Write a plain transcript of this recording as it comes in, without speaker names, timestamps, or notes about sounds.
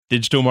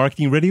Digital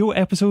Marketing Radio,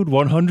 episode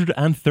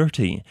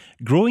 130,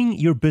 Growing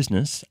Your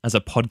Business as a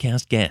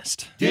Podcast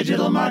Guest.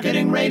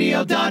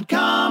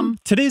 DigitalMarketingRadio.com.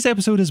 Today's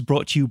episode is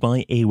brought to you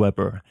by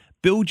Aweber.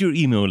 Build your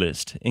email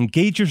list,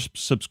 engage your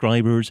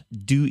subscribers,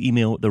 do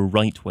email the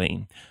right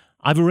way.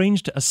 I've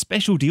arranged a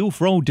special deal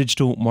for all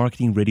Digital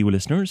Marketing Radio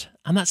listeners,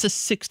 and that's a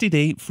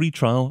 60-day free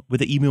trial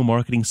with the email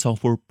marketing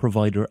software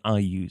provider I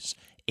use,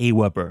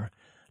 Aweber.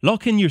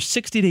 Lock in your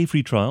 60-day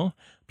free trial,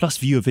 plus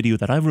view a video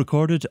that I've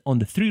recorded on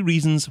the 3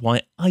 reasons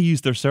why I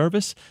use their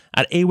service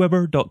at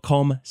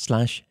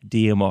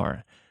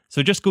aweber.com/DMR.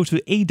 So just go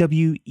to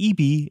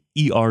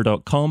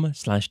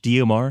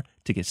aweber.com/DMR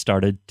to get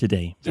started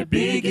today. The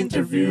Big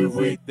Interview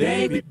with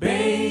David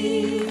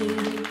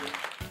Bain.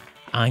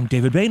 I'm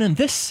David Bain, and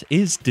this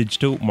is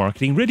Digital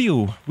Marketing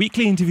Radio,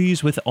 weekly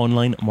interviews with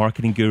online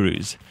marketing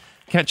gurus.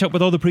 Catch up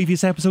with all the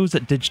previous episodes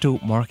at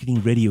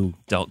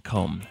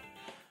digitalmarketingradio.com.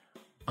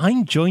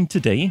 I'm joined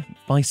today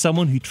by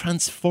someone who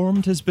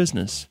transformed his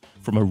business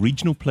from a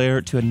regional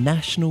player to a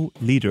national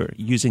leader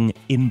using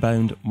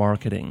inbound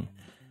marketing.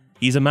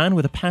 He's a man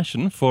with a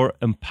passion for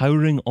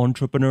empowering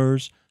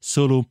entrepreneurs,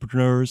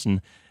 solopreneurs,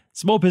 and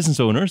small business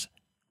owners.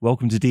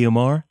 Welcome to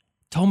DMR,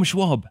 Tom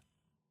Schwab.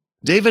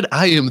 David,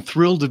 I am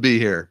thrilled to be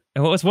here.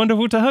 Well, it's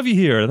wonderful to have you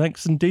here.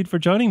 Thanks indeed for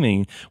joining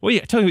me. Well,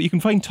 yeah, tell you what, you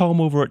can find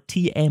Tom over at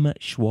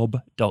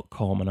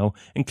tmschwab.com, and I'll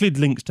include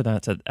links to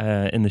that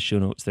in the show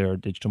notes there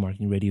at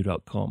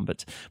digitalmarketingradio.com.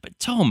 But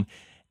Tom,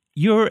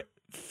 you're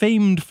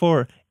famed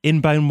for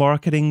inbound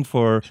marketing,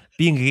 for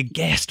being a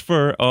guest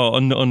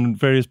on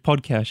various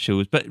podcast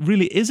shows. But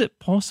really, is it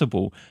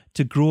possible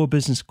to grow a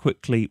business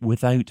quickly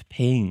without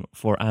paying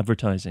for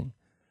advertising?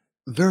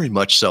 Very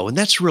much so. And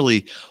that's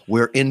really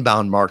where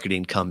inbound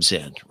marketing comes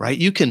in,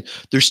 right?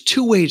 There's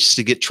 2 ways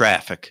to get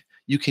traffic.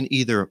 You can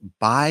either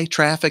buy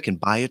traffic and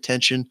buy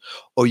attention,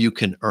 or you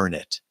can earn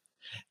it.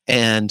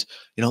 And,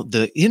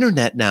 the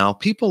internet now,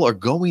 people are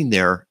going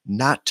there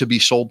not to be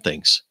sold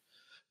things.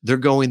 They're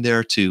going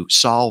there to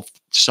solve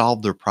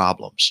their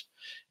problems.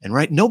 And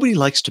right, nobody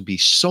likes to be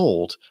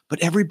sold,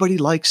 but everybody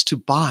likes to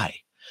buy.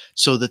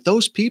 So that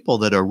those people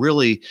that are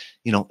really,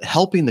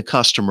 helping the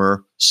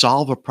customer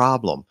solve a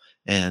problem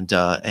and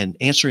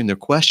answering their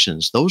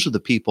questions, those are the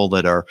people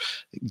that are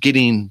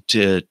getting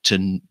to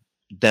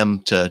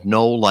them to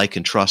know, like,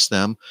 and trust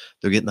them.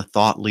 They're getting the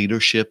thought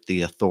leadership,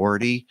 the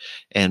authority,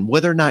 and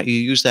whether or not you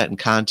use that in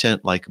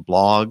content like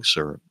blogs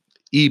or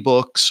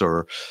ebooks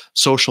or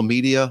social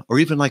media, or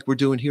even like we're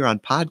doing here on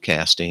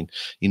podcasting,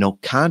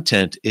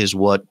 content is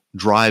what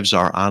drives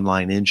our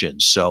online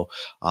engines. So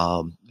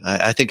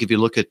I think if you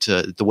look at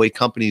the way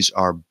companies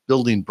are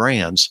building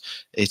brands,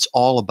 it's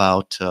all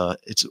about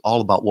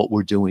what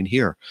we're doing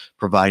here,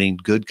 providing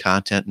good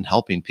content and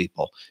helping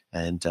people.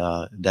 And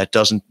that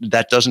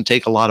doesn't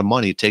take a lot of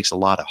money. It takes a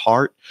lot of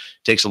heart,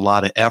 it takes a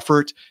lot of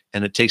effort,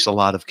 and it takes a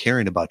lot of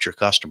caring about your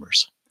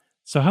customers.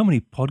 So how many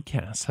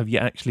podcasts have you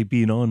actually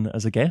been on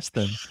as a guest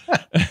then?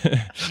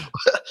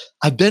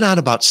 I've been on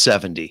about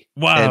 70.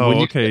 Wow.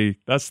 Okay.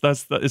 Is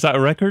that a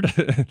record?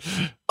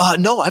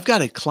 No, I've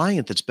got a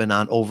client that's been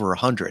on over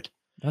 100.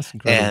 That's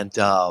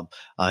incredible.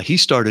 And he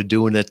started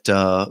doing it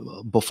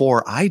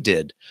before I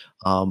did.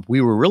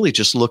 We were really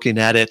just looking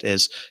at it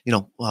as,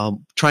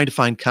 trying to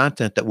find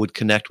content that would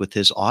connect with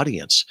his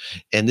audience.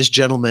 And this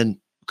gentleman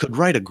could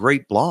write a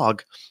great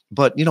blog,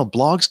 but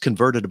blogs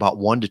convert at about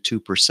 1% to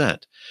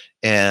 2%,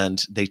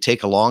 and they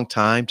take a long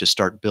time to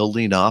start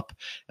building up.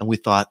 And we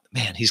thought,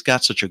 man, he's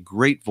got such a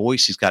great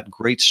voice, he's got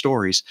great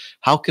stories.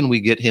 How can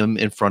we get him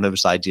in front of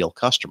his ideal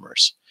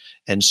customers?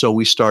 And so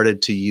we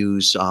started to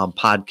use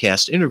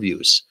podcast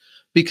interviews,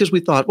 because we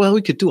thought, well,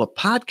 we could do a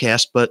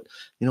podcast, but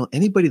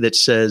anybody that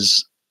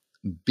says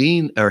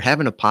being or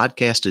having a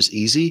podcast is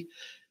easy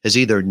has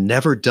either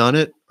never done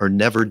it or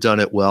never done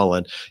it well.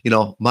 And,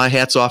 my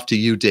hat's off to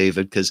you,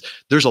 David, because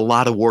there's a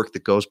lot of work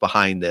that goes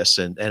behind this.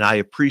 And I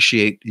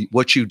appreciate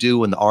what you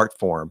do in the art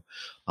form.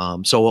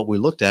 So what we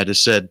looked at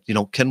is said,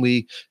 can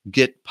we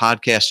get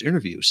podcast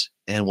interviews?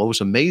 And what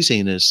was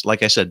amazing is,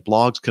 like I said,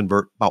 blogs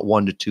convert about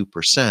 1% to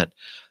 2%.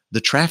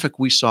 The traffic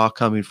we saw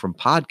coming from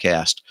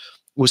podcast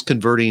was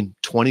converting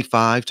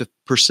 25%,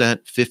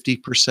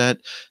 50%,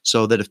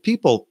 so that if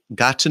people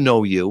got to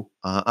know you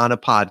on a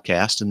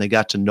podcast and they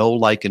got to know,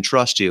 like, and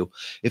trust you,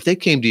 if they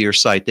came to your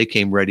site, they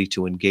came ready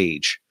to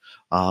engage.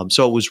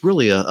 So it was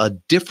really a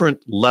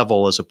different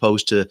level as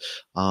opposed to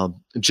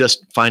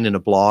just finding a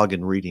blog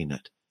and reading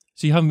it.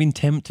 So you haven't been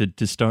tempted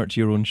to start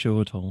your own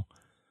show at all?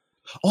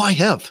 Oh, I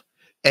have.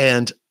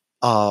 And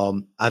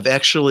I've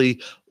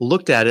actually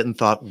looked at it and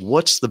thought,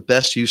 what's the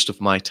best use of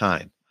my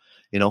time?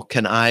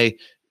 Can I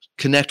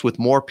connect with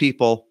more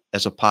people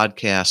as a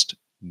podcast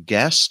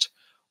guest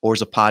or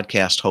as a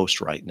podcast host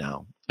right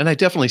now? And I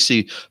definitely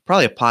see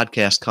probably a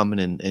podcast coming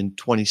in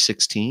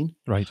 2016.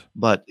 Right.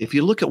 But if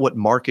you look at what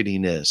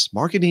marketing is,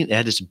 marketing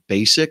at its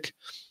basic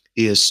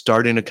is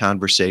starting a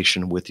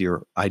conversation with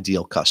your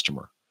ideal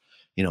customer,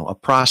 a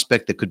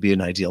prospect that could be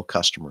an ideal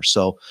customer.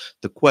 So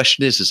the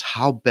question is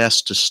how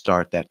best to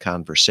start that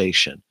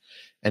conversation.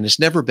 And it's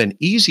never been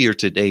easier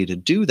today to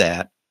do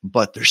that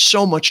but there's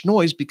so much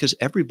noise because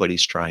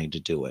everybody's trying to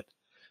do it.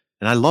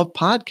 And I love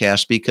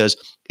podcasts because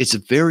it's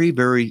very,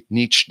 very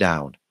niche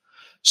down.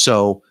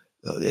 So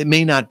it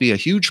may not be a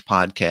huge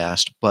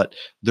podcast, but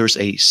there's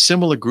a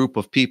similar group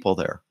of people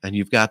there, and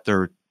you've got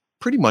their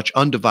pretty much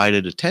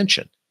undivided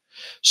attention.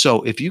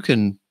 So if you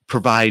can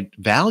provide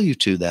value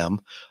to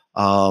them,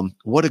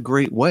 what a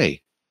great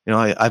way.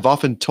 I've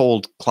often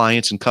told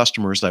clients and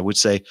customers, I would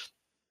say,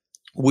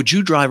 would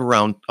you drive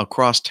around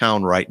across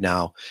town right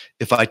now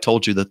if I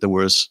told you that there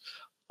was,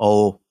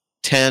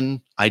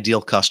 10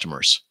 ideal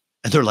customers?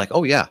 And they're like,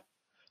 oh, yeah.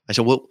 I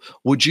said, well,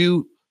 would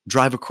you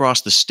drive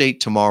across the state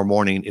tomorrow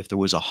morning if there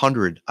was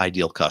 100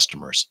 ideal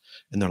customers?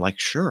 And they're like,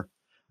 sure.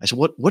 I said,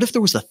 what if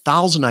there was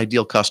 1,000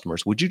 ideal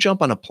customers? Would you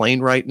jump on a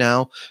plane right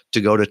now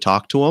to go to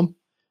talk to them?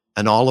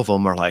 And all of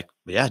them are like,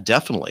 yeah,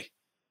 definitely.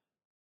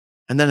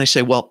 And then I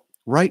say, well,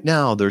 right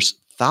now there's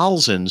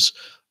thousands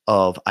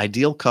of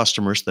ideal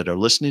customers that are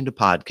listening to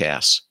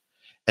podcasts,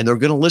 and they're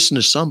going to listen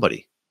to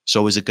somebody.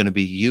 So is it going to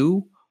be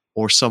you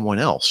or someone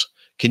else?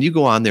 Can you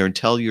go on there and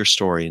tell your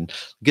story and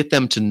get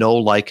them to know,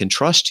 like, and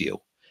trust you?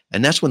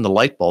 And that's when the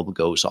light bulb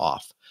goes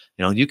off.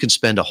 You can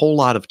spend a whole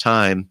lot of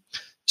time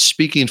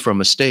speaking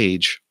from a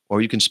stage,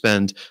 or you can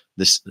spend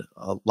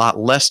a lot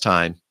less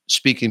time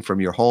speaking from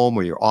your home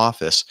or your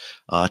office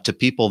to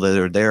people that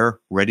are there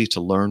ready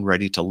to learn,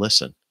 ready to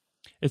listen.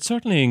 It's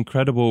certainly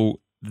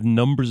incredible the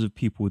numbers of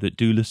people that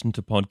do listen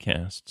to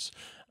podcasts.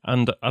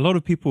 And a lot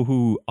of people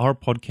who are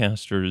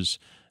podcasters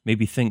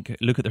maybe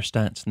look at their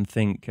stats and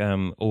think,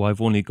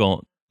 I've only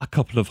got a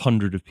couple of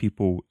hundred of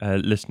people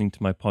listening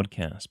to my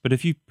podcast. But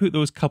if you put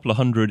those couple of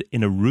hundred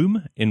in a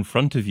room in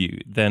front of you,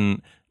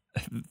 then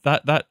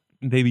that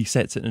maybe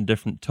sets it in a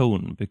different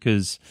tone,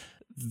 because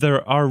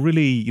there are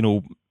really,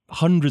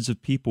 hundreds of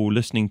people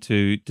listening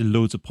to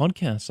loads of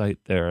podcasts out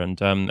there, and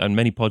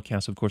many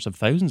podcasts, of course, have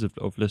thousands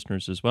of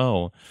listeners as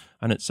well.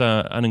 And it's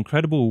an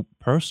incredible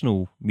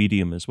personal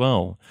medium as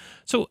well.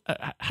 So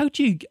how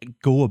do you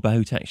go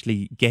about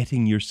actually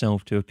getting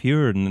yourself to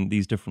appear in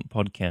these different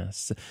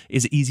podcasts?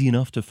 Is it easy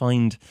enough to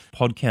find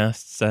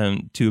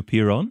podcasts to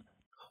appear on?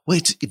 Well,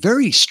 it's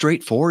very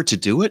straightforward to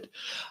do it.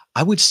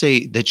 I would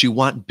say that you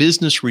want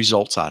business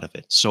results out of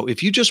it. So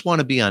if you just want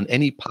to be on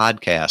any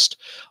podcast,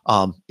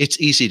 it's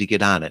easy to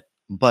get on it.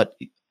 But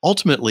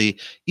ultimately,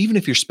 even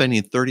if you're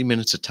spending 30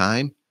 minutes of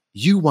time,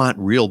 you want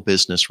real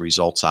business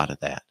results out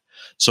of that.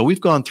 So we've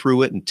gone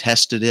through it and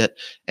tested it.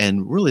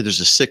 And really, there's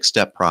a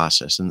 6-step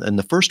process. And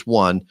the first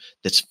one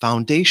that's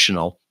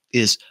foundational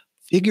is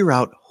figure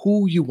out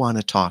who you want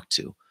to talk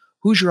to.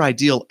 Who's your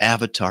ideal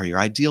avatar, your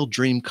ideal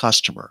dream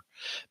customer?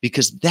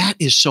 Because that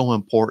is so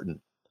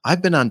important.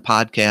 I've been on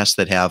podcasts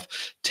that have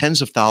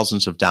tens of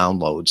thousands of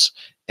downloads,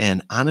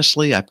 and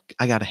honestly, I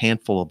got a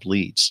handful of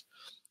leads.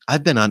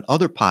 I've been on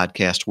other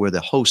podcasts where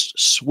the host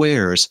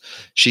swears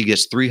she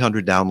gets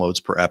 300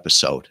 downloads per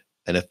episode.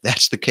 And if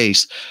that's the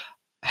case,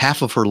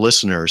 half of her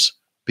listeners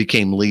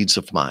became leads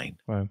of mine.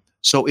 Wow.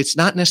 So it's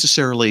not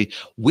necessarily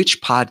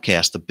which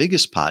podcast, the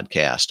biggest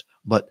podcast,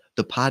 but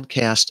the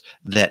podcast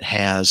that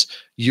has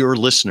your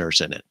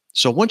listeners in it.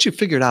 So once you've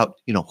figured out,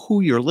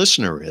 who your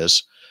listener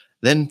is,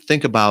 then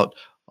think about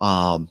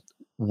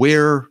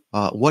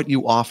what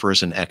you offer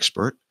as an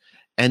expert,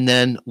 and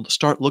then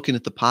start looking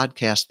at the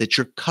podcast that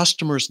your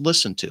customers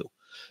listen to.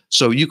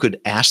 So you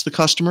could ask the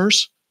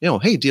customers,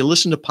 hey, do you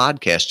listen to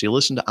podcasts? Do you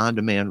listen to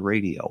on-demand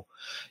radio?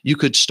 You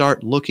could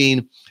start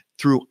looking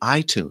through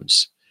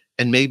iTunes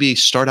and maybe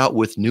start out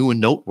with new and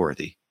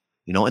noteworthy,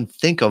 and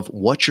think of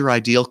what your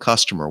ideal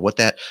customer, what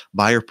that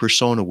buyer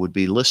persona would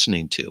be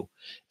listening to,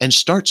 and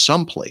start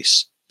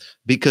someplace,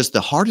 because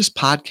the hardest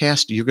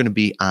podcast you're going to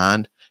be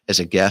on as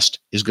a guest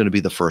is going to be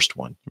the first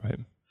one. Right.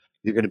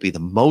 You're going to be the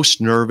most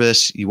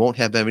nervous. You won't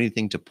have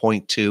anything to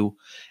point to.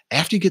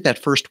 After you get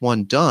that first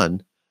one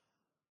done,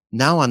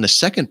 now on the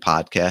second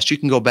podcast, you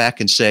can go back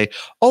and say,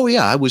 oh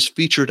yeah, I was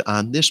featured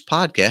on this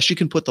podcast. You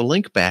can put the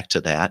link back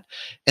to that,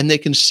 and they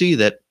can see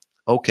that,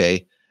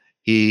 okay,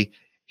 he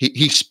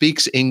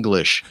speaks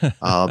English.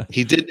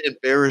 He didn't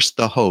embarrass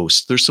the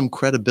host. There's some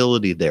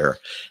credibility there.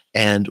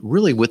 And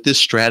really, with this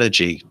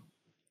strategy,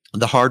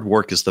 the hard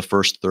work is the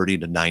first 30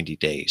 to 90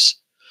 days.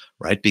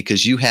 Right?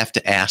 Because you have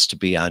to ask to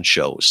be on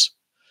shows.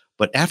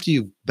 But after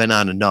you've been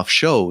on enough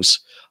shows,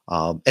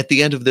 at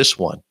the end of this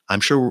one,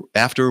 I'm sure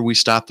after we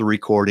stop the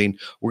recording,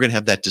 we're going to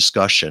have that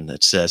discussion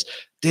that says,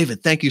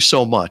 David, thank you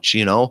so much,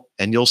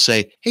 and you'll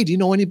say, hey, do you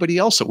know anybody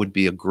else that would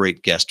be a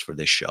great guest for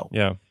this show?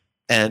 Yeah.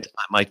 And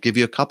I might give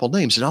you a couple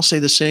names, and I'll say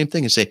the same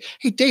thing and say,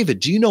 hey, David,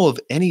 do you know of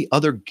any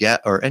other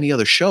any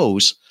other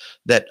shows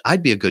that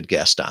I'd be a good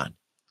guest on?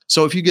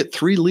 So if you get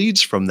 3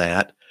 leads from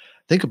that,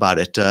 think about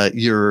it.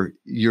 Your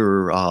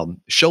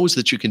shows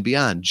that you can be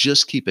on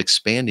just keep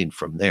expanding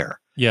from there.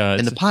 Yeah,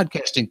 and the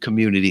podcasting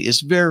community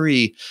is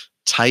very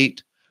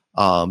tight,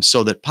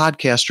 so that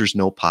podcasters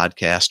know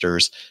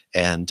podcasters,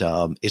 and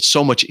it's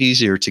so much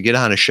easier to get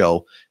on a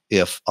show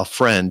if a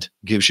friend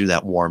gives you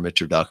that warm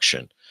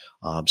introduction.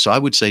 So I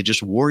would say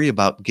just worry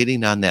about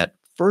getting on that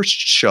first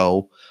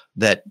show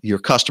that your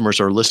customers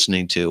are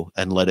listening to,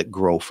 and let it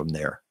grow from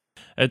there.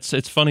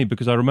 It's funny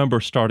because I remember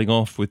starting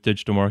off with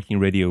Digital Marketing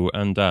Radio,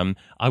 and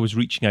I was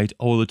reaching out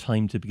all the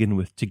time to begin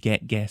with to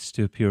get guests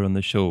to appear on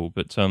the show.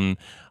 But I'm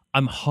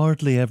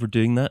hardly ever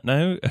doing that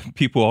now.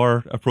 People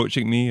are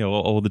approaching me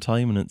all the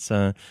time,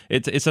 and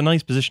it's a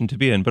nice position to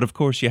be in. But of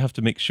course, you have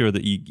to make sure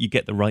that you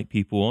get the right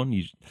people on.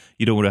 You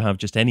don't want to have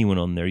just anyone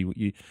on there.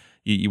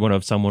 You want to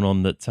have someone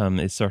on that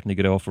is certainly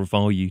going to offer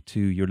value to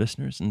your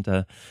listeners,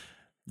 and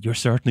you're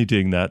certainly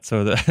doing that.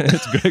 So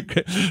it's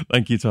great.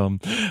 Thank you, Tom.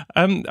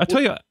 I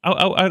tell you,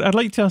 I'd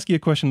like to ask you a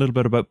question a little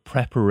bit about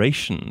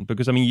preparation,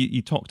 because I mean,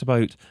 you talked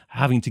about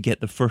having to get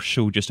the first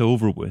show just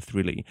over with,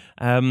 really.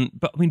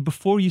 But I mean,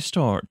 before you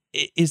start,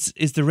 is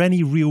there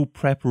any real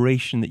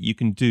preparation that you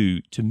can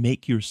do to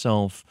make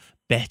yourself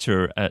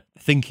better at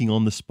thinking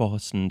on the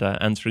spot and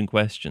answering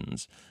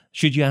questions?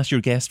 Should you ask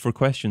your guests for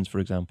questions, for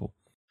example?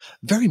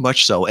 Very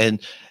much so.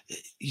 And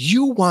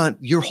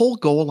your whole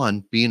goal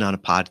on being on a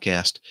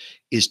podcast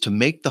is to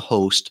make the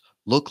host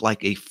look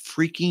like a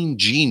freaking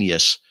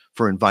genius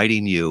for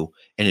inviting you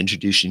and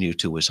introducing you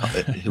to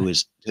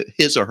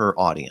his or her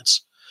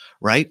audience,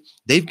 right?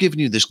 They've given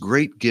you this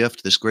great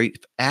gift, this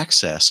great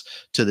access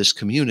to this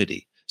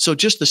community. So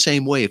just the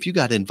same way, if you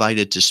got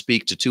invited to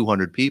speak to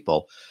 200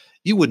 people,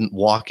 you wouldn't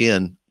walk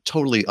in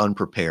totally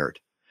unprepared.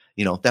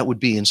 That would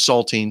be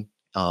insulting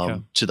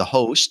to the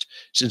host.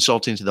 It's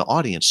insulting to the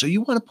audience. So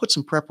you want to put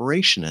some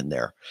preparation in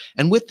there.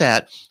 And with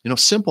that,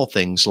 simple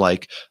things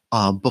like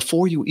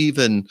before you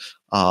even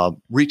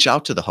reach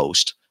out to the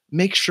host,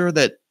 make sure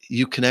that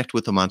you connect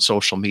with them on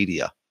social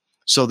media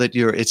so that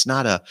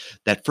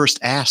that first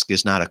ask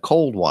is not a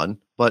cold one,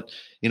 but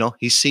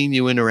he's seen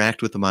you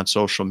interact with them on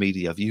social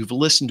media. You've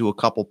listened to a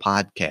couple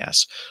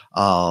podcasts.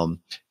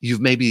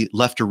 You've maybe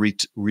left a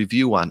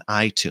review on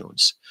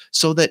iTunes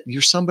so that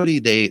you're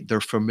somebody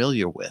they're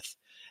familiar with.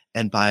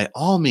 And by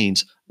all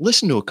means,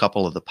 listen to a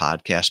couple of the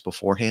podcasts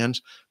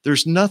beforehand.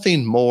 There's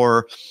nothing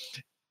more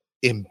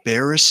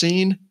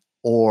embarrassing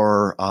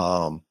or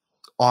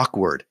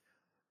awkward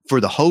for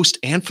the host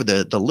and for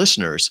the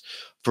listeners,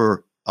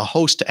 for a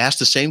host to ask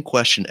the same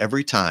question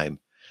every time.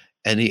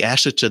 And he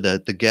asks it to the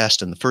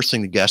guest, and the first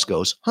thing the guest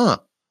goes,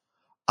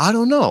 I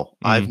don't know.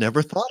 I've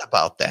never thought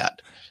about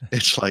that.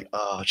 It's like,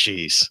 oh,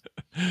 geez.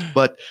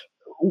 But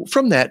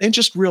from that, and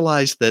just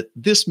realize that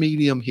this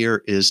medium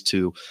here is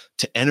to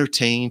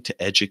entertain,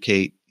 to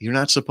educate. You're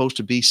not supposed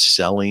to be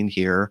selling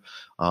here.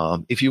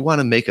 If you want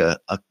to make a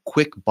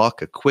quick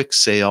buck, a quick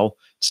sale,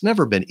 it's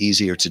never been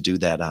easier to do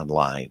that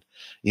online.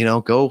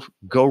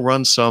 Go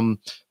run some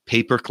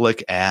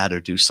pay-per-click ad or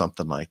do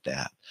something like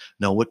that.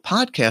 No, what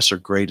podcasts are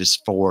great is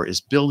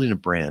building a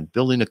brand,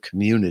 building a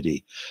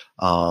community.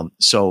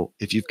 So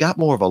if you've got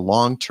more of a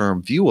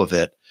long-term view of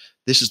it,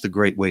 this is the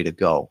great way to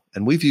go.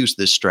 And we've used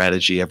this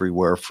strategy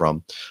everywhere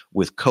from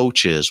with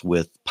coaches,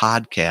 with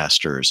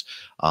podcasters,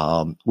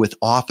 with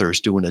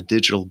authors doing a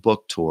digital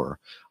book tour.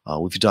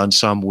 We've done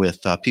some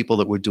with people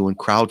that were doing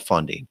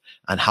crowdfunding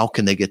and how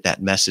can they get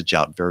that message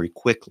out very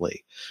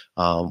quickly.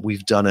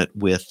 We've done it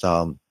with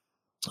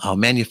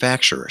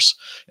manufacturers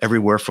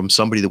everywhere, from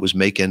somebody that was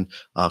making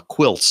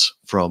quilts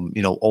from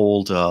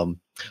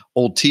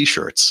old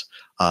T-shirts.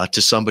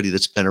 To somebody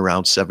that's been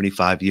around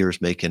 75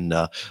 years making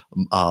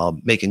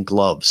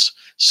gloves.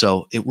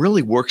 So it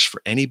really works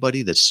for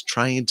anybody that's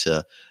trying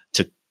to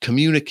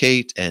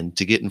communicate and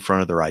to get in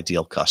front of their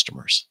ideal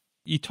customers.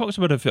 You talked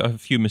about a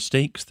few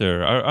mistakes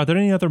there. Are there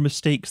any other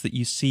mistakes that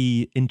you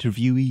see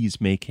interviewees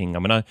making? I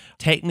mean,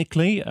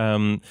 technically,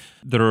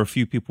 there are a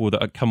few people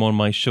that come on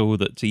my show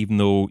that even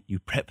though you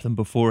prep them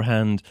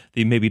beforehand,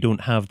 they maybe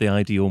don't have the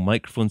ideal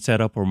microphone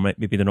setup, or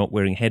maybe they're not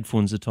wearing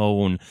headphones at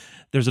all, and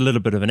there's a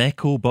little bit of an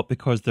echo, but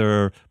because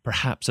they're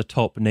perhaps a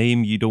top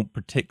name, you don't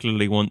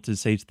particularly want to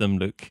say to them,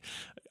 look,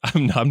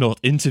 I'm not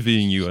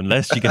interviewing you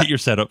unless you get your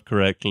setup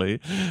correctly.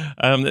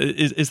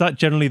 Is that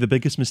generally the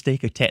biggest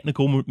mistake, a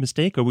technical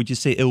mistake, or would you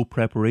say ill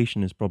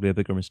preparation is probably a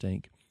bigger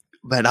mistake?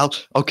 Man,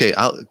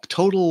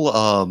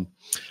 total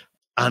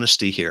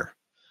honesty here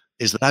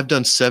is that I've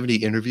done 70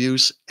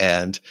 interviews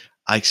and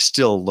I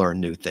still learn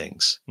new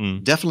things.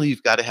 Definitely,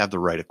 you've got to have the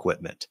right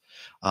equipment.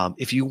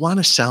 If you want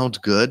to sound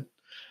good,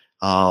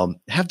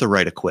 have the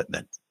right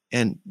equipment.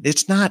 And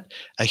it's not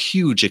a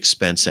huge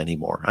expense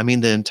anymore. I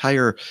mean, the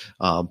entire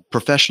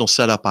professional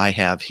setup I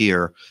have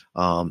here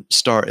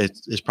is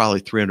probably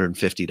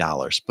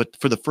 $350. But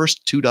for the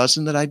first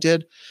 24 that I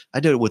did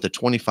it with a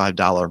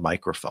 $25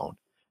 microphone.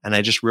 And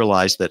I just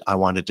realized that I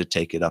wanted to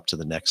take it up to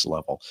the next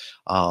level.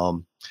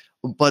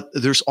 But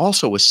there's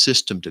also a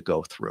system to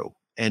go through.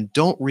 And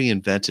don't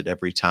reinvent it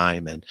every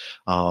time. And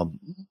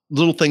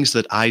little things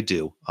that I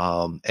do.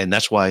 And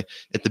that's why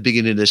at the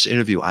beginning of this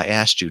interview, I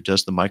asked you,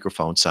 does the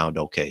microphone sound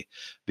okay?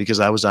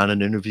 Because I was on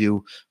an interview,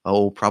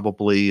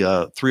 probably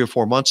 3 or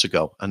 4 months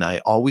ago. And I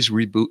always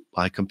reboot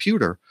my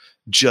computer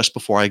just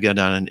before I get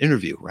on an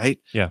interview, right?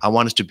 Yeah. I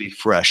want it to be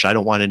fresh. I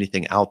don't want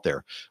anything out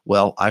there.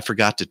 Well, I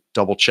forgot to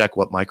double check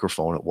what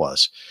microphone it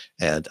was.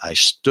 And I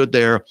stood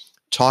there,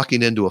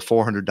 talking into a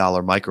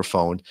 $400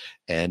 microphone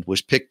and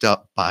was picked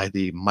up by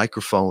the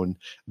microphone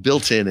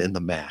built in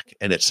the Mac,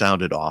 and it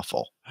sounded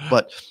awful.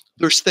 But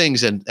there's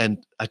things, and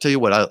I tell you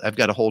what, I've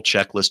got a whole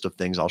checklist of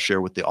things I'll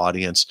share with the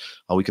audience.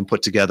 We can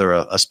put together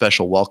a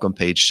special welcome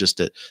page just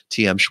at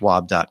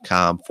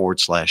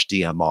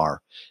tmschwab.com/DMR.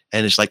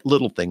 And it's like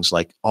little things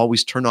like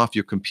always turn off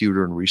your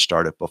computer and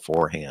restart it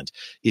beforehand.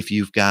 If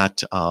you've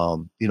got,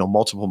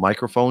 multiple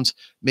microphones,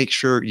 make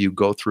sure you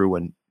go through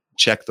and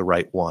check the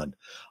right one.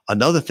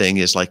 Another thing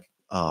is like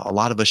a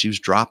lot of us use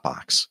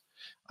Dropbox.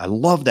 I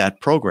love that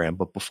program,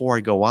 but before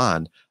I go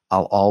on,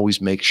 I'll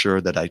always make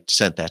sure that I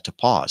sent that to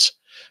pause,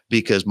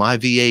 because my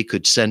VA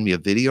could send me a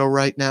video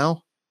right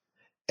now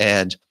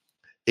and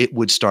it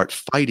would start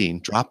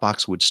fighting.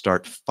 Dropbox would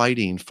start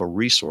fighting for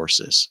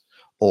resources,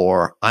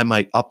 or I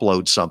might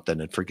upload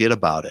something and forget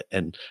about it.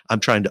 And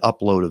I'm trying to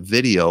upload a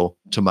video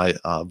to my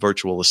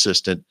virtual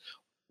assistant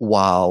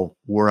while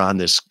we're on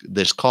this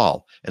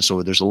call. And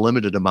so there's a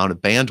limited amount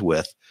of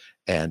bandwidth,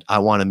 and I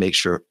want to make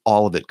sure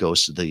all of it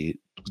goes to the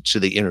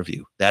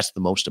interview. That's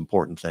the most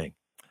important thing.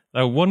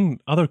 Now, one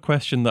other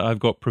question that I've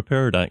got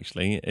prepared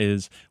actually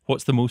is,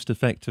 what's the most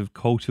effective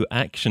call to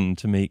action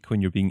to make when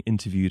you're being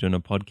interviewed on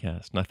a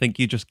podcast? And I think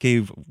you just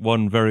gave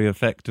one very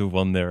effective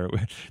one there.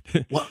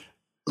 Well,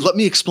 let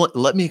me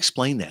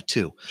explain that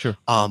too. Sure.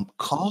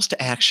 Calls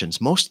to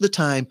actions. Most of the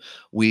time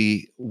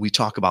we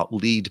talk about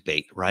lead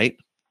bait, right?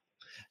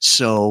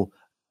 So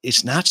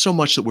it's not so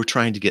much that we're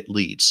trying to get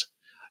leads.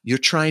 You're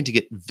trying to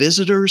get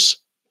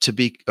listeners to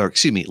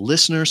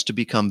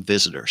become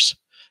visitors.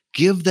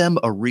 Give them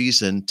a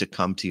reason to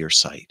come to your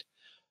site.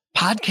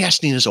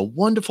 Podcasting is a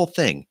wonderful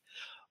thing,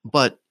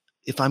 but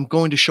if I'm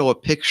going to show a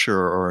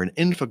picture or an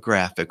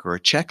infographic or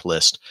a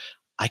checklist,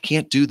 I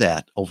can't do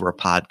that over a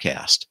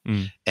podcast.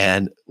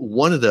 And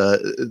one of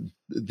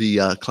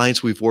the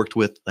clients we've worked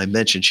with, I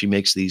mentioned, she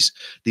makes these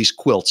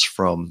quilts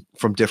from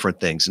different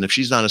things. And if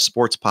she's on a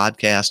sports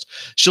podcast,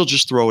 she'll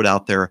just throw it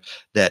out there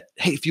that,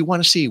 hey, if you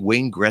want to see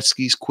Wayne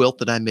Gretzky's quilt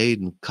that I made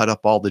and cut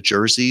up all the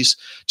jerseys,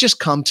 just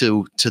come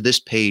to this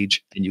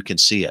page and you can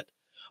see it.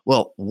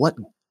 Well,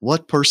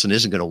 what person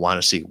isn't going to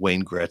want to see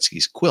Wayne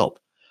Gretzky's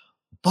quilt?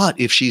 But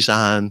if she's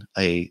on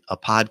a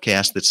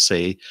podcast that's,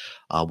 say,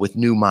 with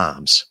new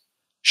moms,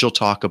 she'll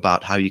talk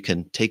about how you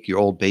can take your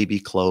old baby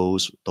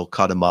clothes, they'll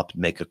cut them up and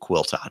make a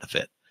quilt out of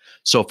it.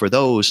 So for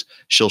those,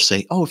 she'll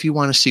say, oh, if you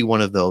want to see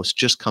one of those,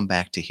 just come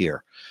back to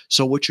here.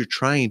 So what you're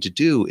trying to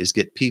do is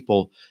get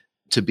people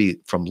to be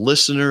from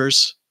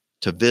listeners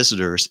to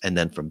visitors, and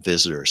then from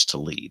visitors to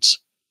leads.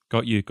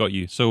 Got you.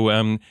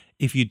 So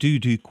if you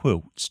do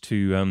quilts,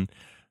 to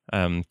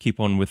keep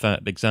on with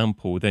that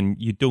example, then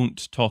you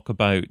don't talk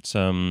about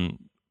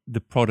the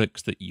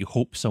products that you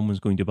hope someone's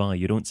going to buy.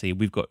 You don't say,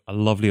 we've got a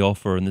lovely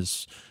offer on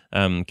this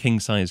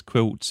king-size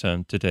quilt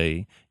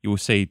today. You will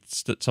say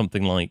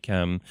something like,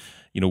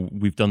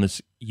 we've done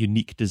this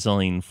unique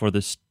design for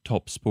this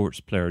top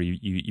sports player.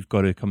 You've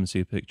got to come and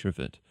see a picture of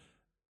it.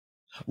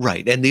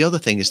 Right. And the other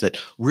thing is that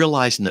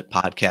realizing that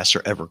podcasts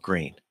are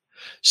evergreen.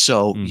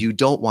 So you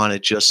don't want to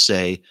just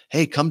say,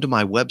 hey, come to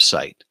my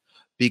website,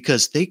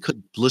 because they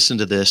could listen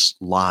to this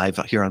live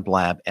here on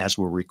Blab as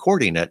we're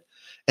recording it,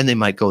 and they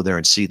might go there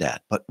and see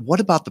that. But what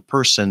about the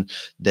person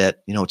that,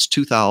 it's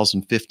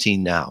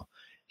 2015 now?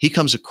 He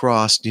comes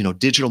across,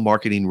 digital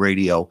marketing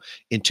radio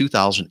in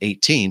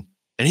 2018,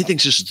 and he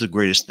thinks this is the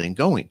greatest thing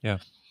going. Yeah.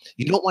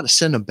 You don't want to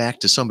send him back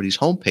to somebody's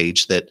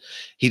homepage that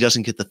he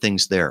doesn't get the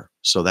things there.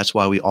 So that's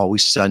why we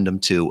always send them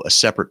to a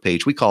separate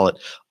page. We call it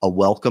a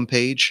welcome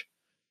page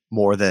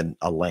more than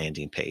a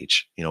landing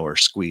page, or a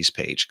squeeze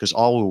page, because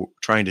all we're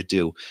trying to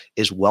do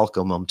is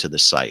welcome them to the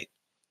site.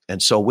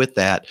 And so with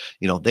that,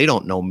 they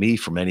don't know me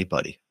from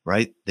anybody,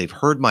 right? They've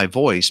heard my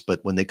voice, but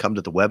when they come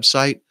to the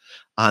website,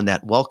 on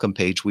that welcome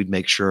page, we'd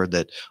make sure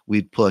that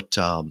we'd put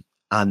on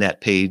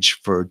that page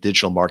for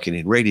digital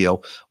marketing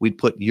radio, we'd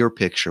put your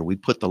picture,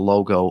 we'd put the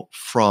logo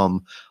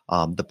from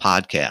the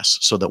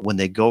podcast, so that when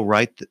they go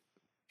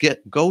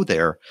go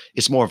there,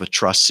 it's more of a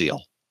trust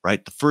seal,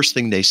 right? The first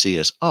thing they see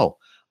is, oh,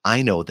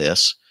 I know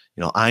this,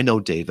 I know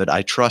David,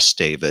 I trust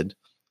David.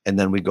 And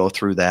then we go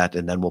through that,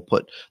 and then we'll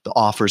put the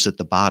offers at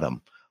the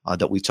bottom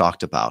that we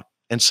talked about.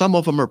 And some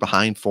of them are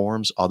behind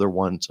forms, other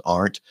ones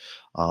aren't.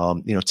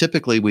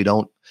 Typically we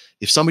don't,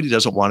 if somebody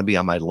doesn't want to be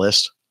on my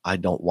list, I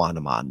don't want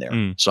them on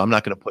there. So I'm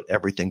not going to put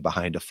everything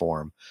behind a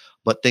form,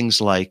 but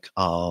things like,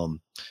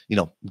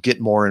 get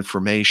more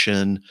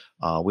information.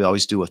 We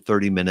always do a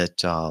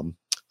 30-minute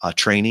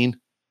training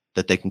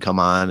that they can come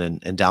on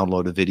and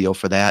download a video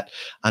for that.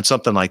 On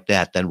something like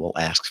that, then we'll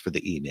ask for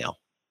the email.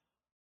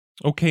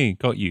 Okay,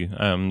 got you.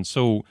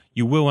 So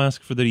you will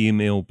ask for the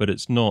email, but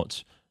it's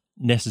not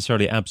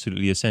necessarily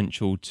absolutely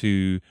essential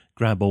to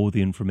grab all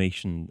the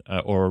information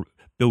or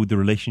build the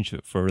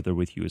relationship further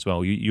with you as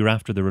well. You're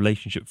after the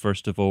relationship,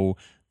 first of all,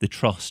 the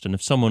trust. And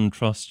if someone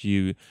trusts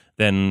you,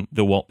 then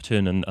they'll opt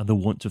in and they'll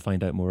want to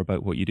find out more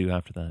about what you do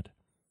after that.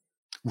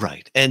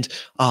 Right. And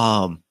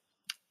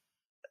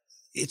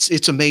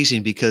it's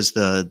amazing because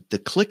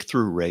the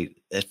click-through rate,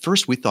 at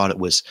first we thought it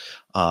was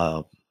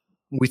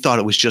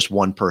just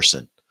one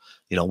person.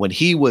 When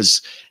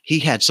he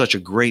had such a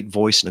great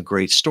voice and a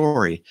great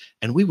story,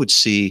 and we would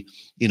see,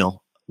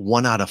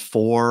 1 out of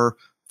 4,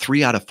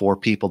 3 out of 4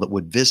 people that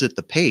would visit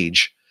the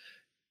page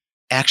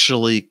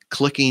actually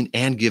clicking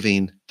and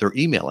giving their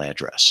email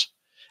address.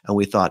 And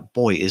we thought,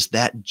 boy, is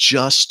that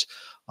just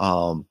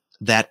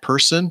that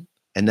person?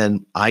 And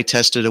then I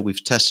tested it.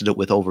 We've tested it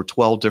with over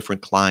 12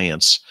 different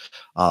clients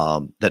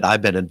that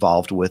I've been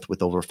involved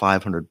with over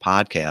 500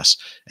 podcasts.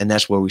 And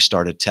that's where we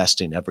started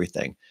testing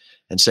everything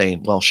and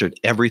saying, well, should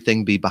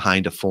everything be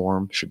behind a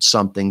form? Should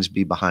some things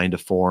be behind a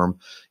form?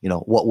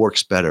 What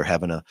works better,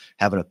 having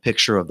a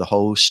picture of the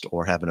host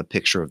or having a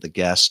picture of the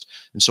guest?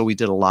 And so we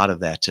did a lot of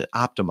that to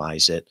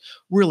optimize it,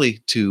 really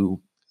to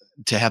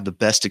have the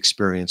best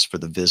experience for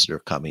the visitor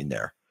coming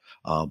there.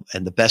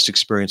 And the best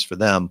experience for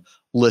them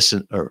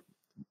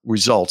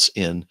results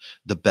in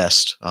the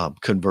best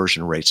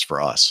conversion rates for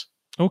us.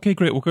 Okay,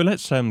 great. Well,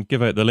 let's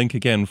give out the link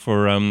again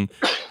for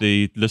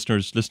the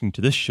listeners listening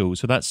to this show.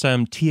 So that's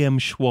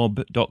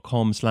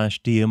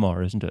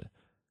tmschwab.com/DMR, isn't it?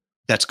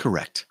 That's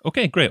correct.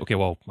 Okay, great. Okay,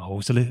 well, I'll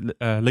also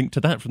link to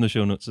that from the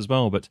show notes as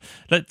well. But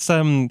let's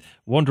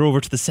wander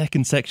over to the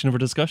second section of our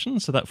discussion.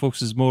 So that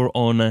focuses more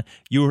on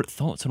your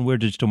thoughts on where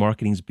digital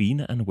marketing's been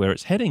and where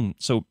it's heading.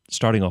 So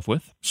starting off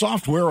with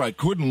software I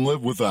couldn't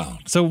live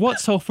without. So what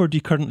software do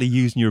you currently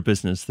use in your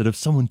business that if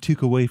someone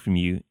took away from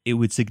you, it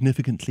would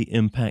significantly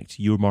impact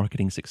your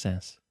marketing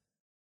success?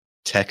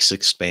 Text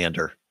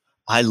Expander.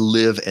 I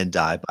live and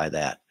die by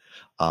that.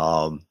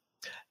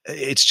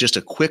 It's just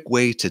a quick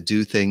way to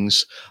do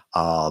things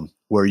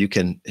where you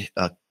can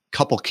a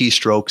couple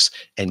keystrokes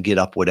and get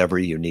up whatever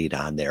you need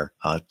on there.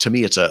 To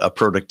me, it's a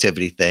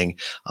productivity thing.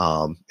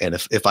 And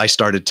if I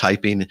started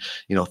typing,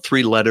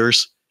 3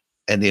 letters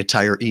and the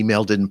entire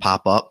email didn't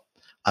pop up,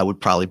 I would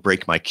probably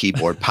break my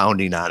keyboard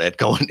pounding on it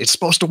going, it's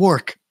supposed to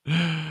work.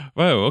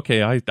 Wow.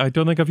 Okay. I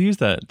don't think I've used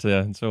that.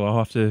 So I'll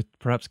have to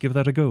perhaps give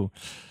that a go.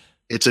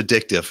 It's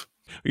addictive.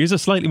 Here's a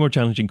slightly more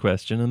challenging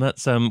question, and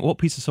that's what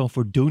piece of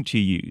software don't you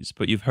use,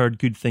 but you've heard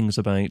good things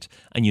about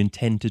and you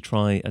intend to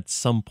try at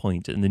some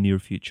point in the near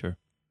future?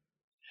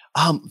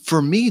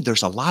 For me,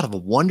 there's a lot of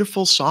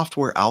wonderful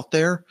software out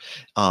there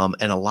and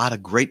a lot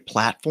of great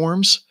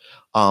platforms,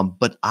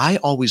 but I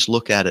always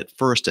look at it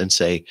first and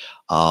say,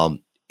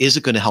 is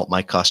it going to help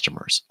my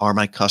customers? Are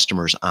my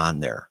customers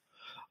on there?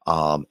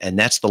 And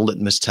that's the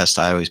litmus test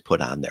I always put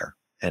on there.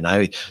 And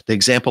the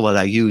example that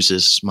I use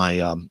is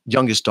my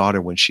youngest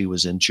daughter, when she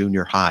was in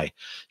junior high,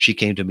 she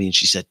came to me and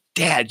she said,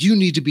 Dad, you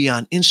need to be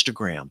on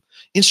Instagram.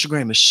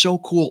 Instagram is so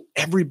cool.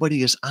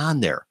 Everybody is on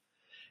there.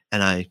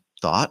 And I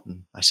thought,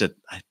 and I said,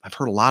 I've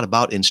heard a lot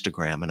about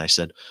Instagram. And I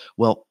said,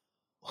 well,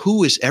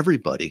 who is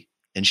everybody?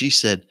 And she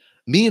said,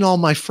 me and all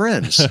my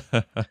friends.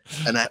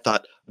 And I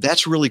thought,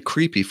 that's really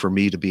creepy for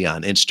me to be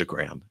on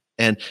Instagram.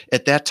 And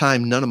at that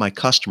time, none of my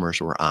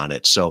customers were on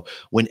it. So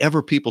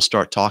whenever people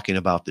start talking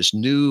about this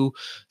new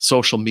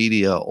social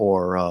media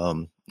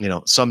or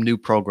some new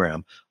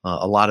program,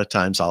 a lot of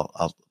times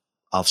I'll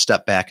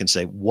step back and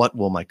say, what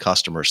will my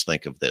customers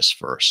think of this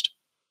first?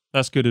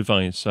 That's good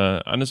advice.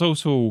 And it's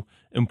also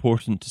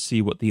important to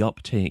see what the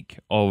uptake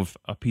of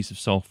a piece of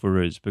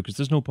software is, because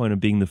there's no point in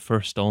being the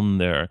first on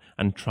there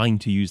and trying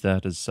to use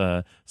that as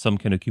some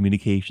kind of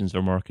communications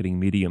or marketing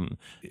medium.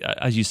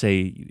 As you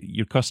say,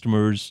 your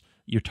customers,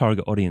 your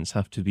target audience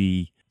have to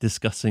be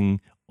discussing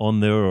on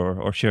there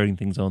or sharing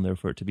things on there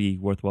for it to be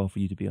worthwhile for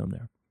you to be on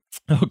there.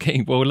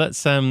 Okay, well,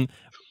 let's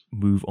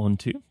move on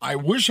to I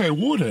wish I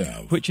would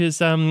have. Which is,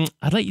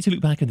 I'd like you to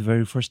look back at the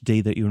very first day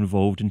that you're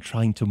involved in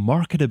trying to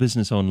market a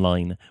business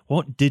online.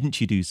 What didn't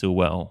you do so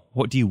well?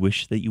 What do you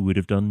wish that you would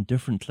have done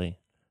differently?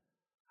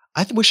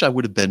 I wish I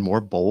would have been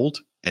more bold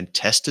and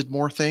tested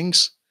more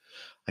things.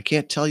 I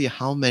can't tell you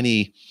how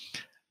many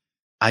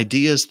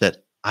ideas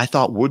that I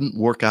thought wouldn't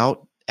work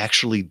out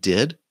actually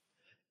did,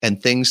 and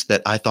things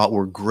that I thought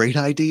were great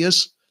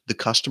ideas, the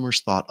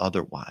customers thought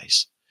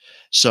otherwise.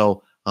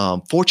 So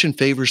fortune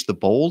favors the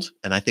bold,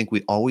 and I think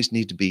we always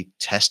need to be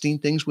testing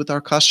things with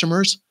our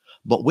customers,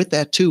 but with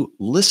that too,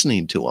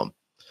 listening to them.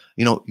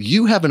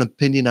 You have an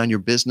opinion on your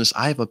business,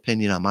 I have an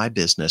opinion on my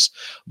business,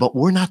 but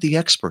we're not the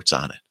experts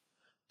on it.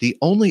 The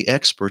only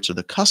experts are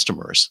the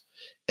customers,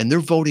 and they're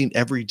voting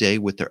every day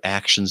with their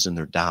actions and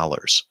their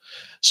dollars.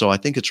 So I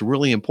think it's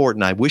really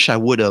important. I wish I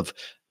would have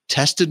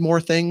tested more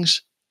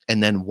things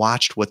and then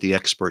watched what the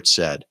experts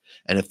said.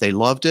 And if they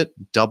loved it,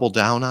 double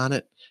down on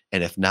it.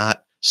 And if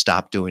not,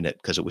 stop doing it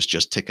because it was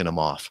just ticking them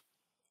off.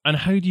 And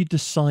how do you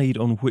decide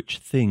on which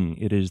thing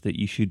it is that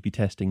you should be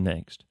testing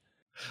next?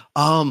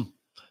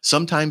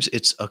 Sometimes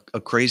it's a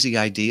crazy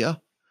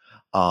idea.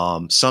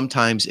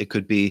 Sometimes it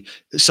could be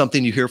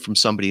something you hear from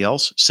somebody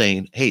else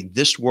saying, hey,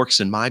 this works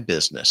in my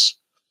business.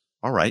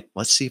 All right,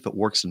 let's see if it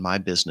works in my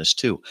business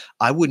too.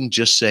 I wouldn't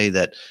just say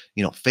that,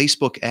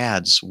 Facebook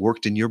ads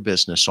worked in your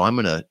business, so I'm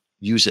going to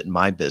use it in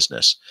my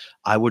business.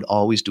 I would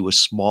always do a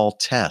small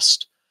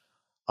test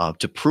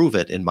to prove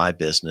it in my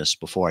business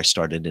before I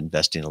started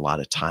investing a lot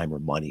of time or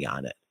money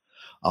on it.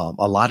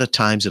 A lot of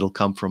times it'll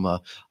come from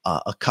a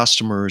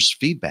customer's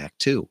feedback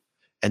too,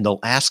 and they'll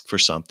ask for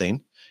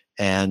something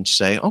and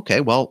say,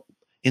 okay, well,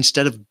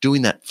 instead of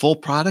doing that full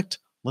product,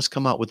 let's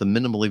come out with a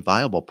minimally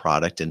viable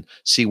product and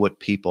see what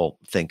people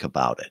think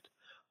about it.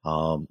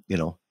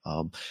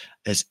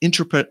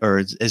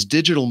 As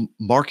digital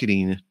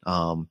marketing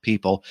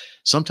people,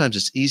 sometimes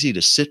it's easy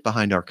to sit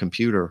behind our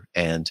computer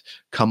and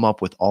come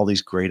up with all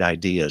these great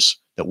ideas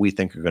that we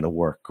think are going to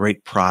work,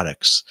 great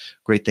products,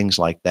 great things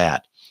like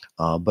that.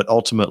 But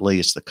ultimately,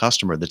 it's the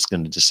customer that's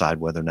going to decide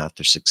whether or not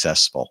they're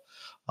successful.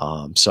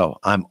 So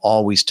I'm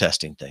always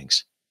testing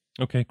things.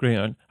 Okay, great.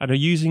 And are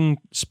you using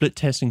split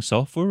testing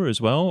software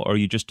as well, or are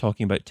you just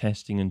talking about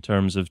testing in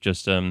terms of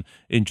just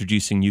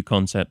introducing new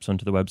concepts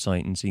onto the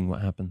website and seeing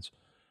what happens?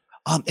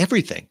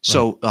 Everything. Right.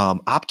 So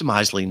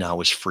Optimizely now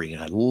is free,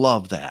 and I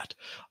love that.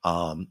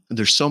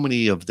 There's so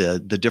many of the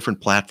different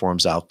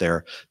platforms out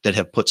there that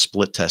have put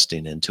split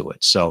testing into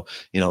it. So,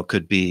 it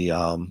could be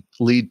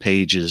lead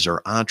pages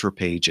or Entra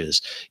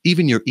pages,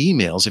 even your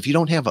emails. If you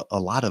don't have a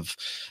lot of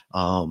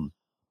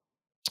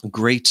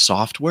great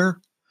software,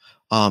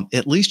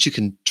 at least you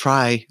can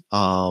try,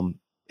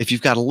 if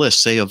you've got a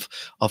list, say of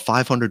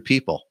 500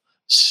 people,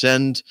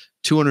 send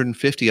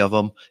 250 of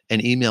them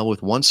an email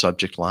with one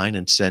subject line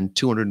and send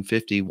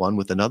 250 one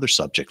with another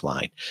subject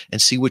line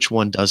and see which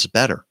one does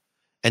better.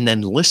 And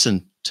then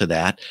listen to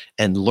that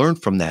and learn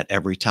from that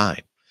every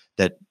time.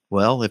 That,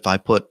 well, if I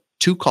put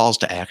 2 calls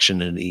to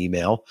action in an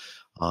email,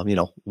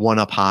 one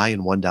up high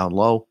and one down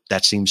low,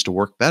 that seems to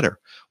work better.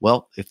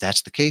 Well, if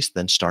that's the case,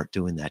 then start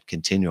doing that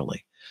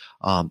continually.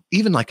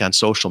 Even like on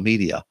social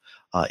media,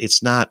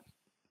 it's not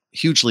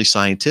hugely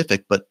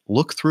scientific, but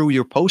look through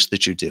your posts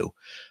that you do.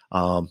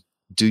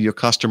 Do your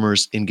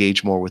customers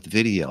engage more with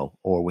video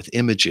or with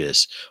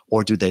images,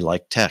 or do they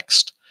like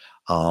text?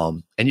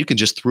 And you can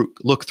just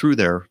look through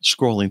there,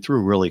 scrolling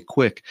through really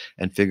quick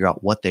and figure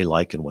out what they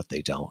like and what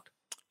they don't.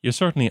 You're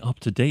certainly up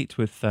to date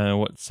with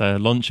what's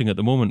launching at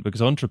the moment, because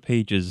Entra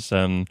Pages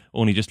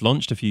only just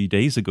launched a few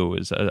days ago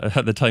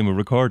at the time of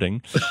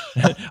recording.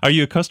 Are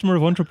you a customer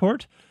of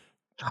Ontraport?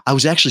 I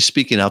was actually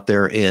speaking out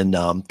there in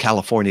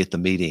California at the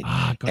meeting,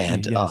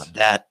 and yes.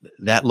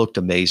 That looked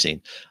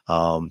amazing.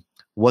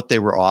 What they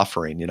were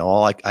offering,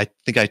 I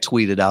think I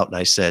tweeted out and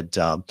I said,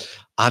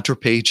 Entra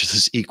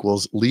Pages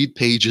equals lead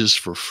pages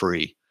for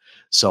free.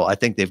 So I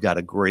think they've got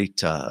a great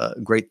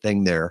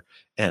thing there.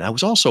 And I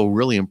was also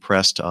really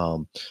impressed.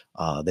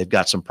 They've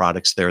got some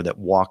products there that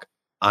walk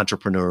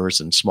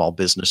entrepreneurs and small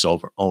business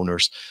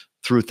owners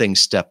through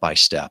things step by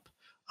step.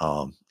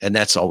 And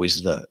that's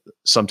always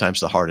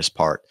sometimes the hardest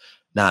part.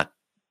 Not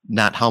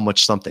how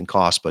much something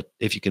costs, but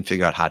if you can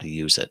figure out how to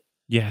use it.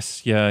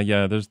 Yes,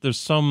 yeah. There's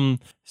some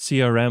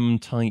CRM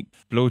type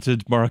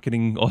bloated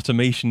marketing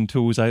automation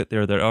tools out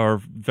there that are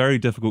very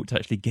difficult to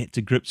actually get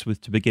to grips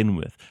with to begin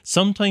with.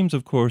 Sometimes,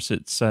 of course,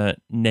 it's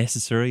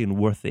necessary and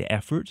worth the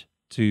effort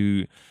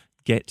to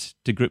get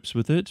to grips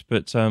with it,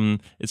 but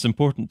it's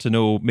important to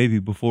know maybe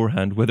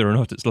beforehand whether or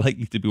not it's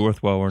likely to be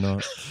worthwhile or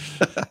not.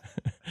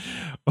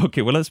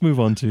 Okay, well, let's move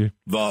on to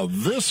the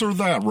this or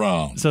that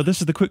round. So this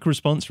is the quick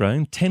response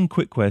round. 10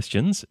 quick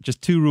questions.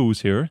 Just 2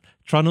 rules here.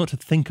 Try not to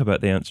think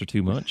about the answer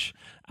too much,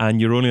 and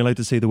you're only allowed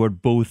to say the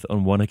word both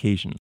on one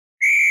occasion.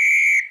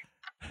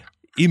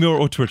 Email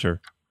or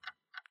Twitter?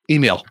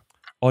 Email.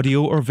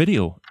 Audio or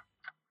video?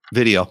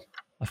 Video.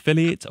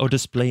 Affiliate or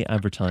display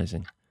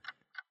advertising?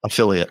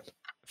 Affiliate.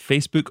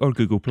 Facebook or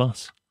Google+?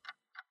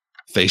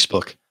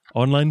 Facebook.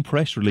 Online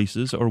press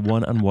releases or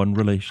one-on-one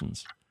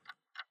relations?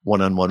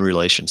 One-on-one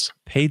relations.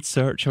 Paid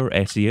search or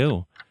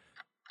SEO?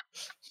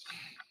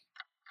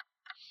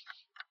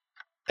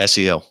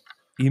 SEO.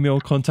 Email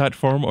contact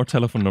form or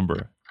telephone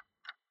number?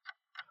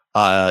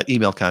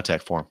 Email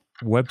contact form.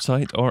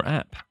 Website or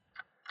app?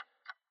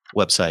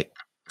 Website.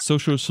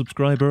 Social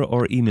subscriber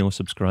or email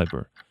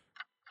subscriber?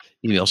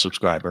 Email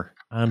subscriber.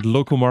 And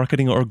local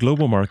marketing or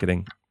global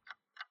marketing?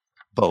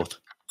 Both.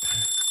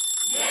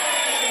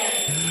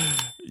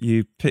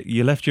 You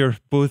left your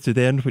both to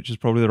the end, which is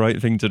probably the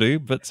right thing to do.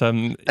 But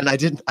and I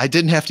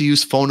didn't have to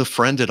use phone a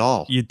friend at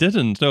all. You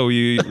didn't. No, were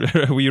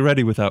you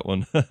ready with that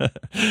one?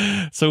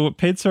 So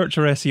paid search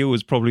or SEO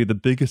is probably the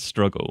biggest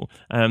struggle.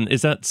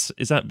 Is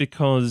that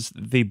because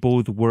they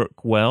both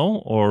work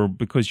well, or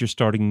because you're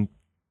starting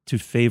to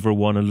favor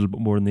one a little bit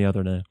more than the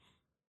other now?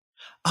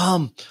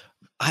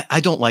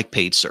 I don't like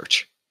paid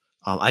search.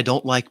 I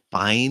don't like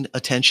buying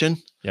attention.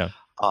 Yeah.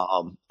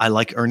 I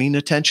like earning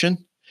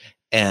attention.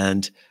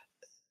 And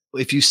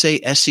if you say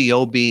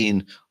SEO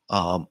being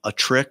a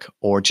trick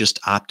or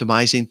just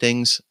optimizing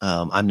things,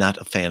 I'm not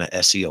a fan of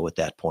SEO at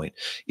that point.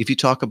 If you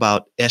talk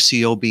about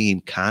SEO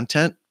being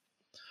content,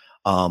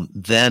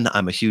 then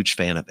I'm a huge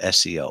fan of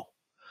SEO.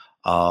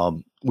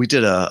 We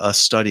did a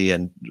study,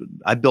 and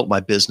I built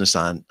my business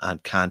on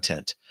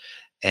content.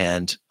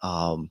 And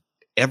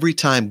every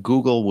time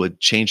Google would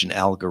change an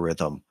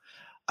algorithm,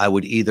 I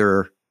would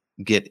either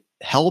get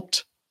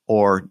helped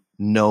or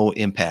no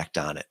impact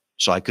on it.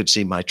 So I could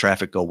see my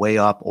traffic go way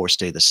up or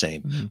stay the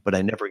same, but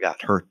I never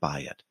got hurt by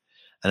it.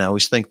 And I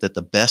always think that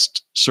the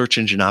best search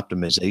engine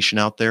optimization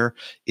out there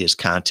is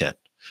content,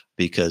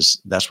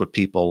 because that's what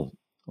people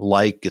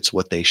like. It's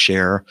what they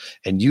share,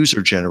 and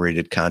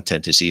user-generated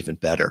content is even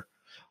better.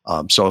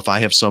 So if I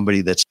have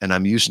somebody and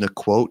I'm using a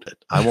quote,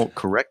 I won't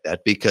correct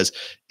that, because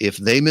if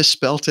they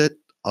misspelt it,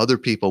 other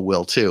people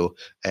will too.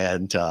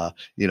 And,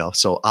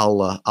 so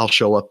I'll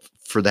show up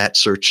for that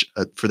search,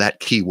 for that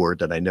keyword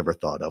that I never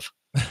thought of.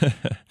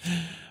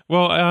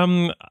 Well,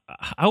 I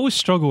always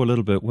struggle a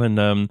little bit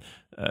when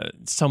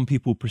some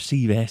people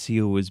perceive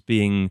SEO as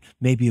being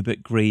maybe a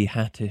bit grey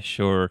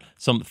hattish or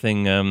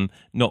something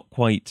not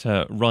quite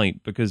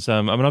right. Because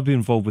I've been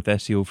involved with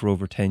SEO for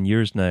over 10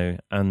 years now,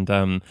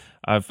 and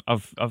I've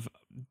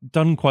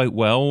done quite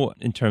well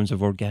in terms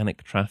of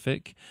organic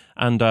traffic.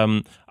 And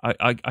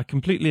I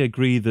completely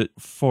agree that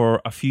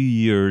for a few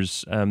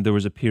years there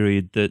was a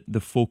period that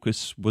the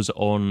focus was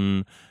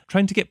on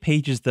trying to get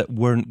pages that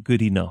weren't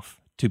good enough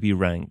to be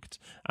ranked,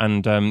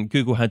 and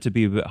Google had to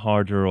be a bit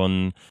harder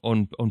on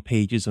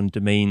pages, on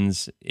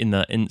domains in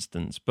that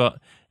instance. But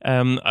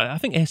I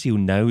think SEO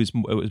now is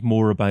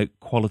more about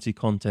quality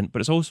content, but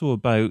it's also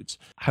about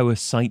how a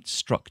site's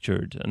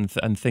structured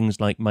and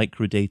things like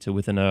microdata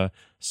within a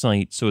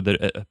site so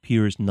that it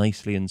appears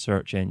nicely in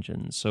search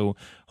engines. So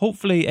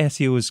hopefully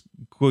SEO is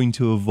going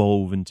to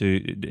evolve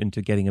into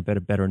getting a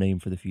better name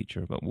for the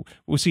future, but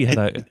we'll see how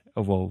that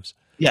evolves.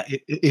 Yeah,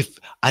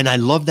 and I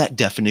love that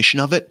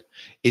definition of it.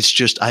 It's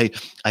just I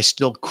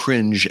still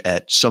cringe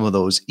at some of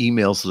those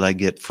emails that I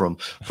get from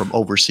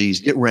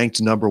overseas. Get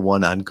ranked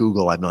 #1 on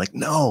Google. I'm like,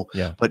 no.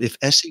 Yeah. But if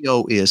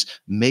SEO is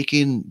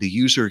making the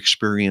user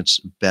experience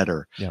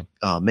better, Yeah.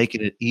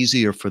 Making it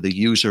easier for the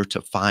user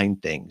to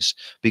find things,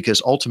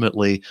 because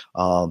ultimately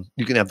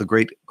you can have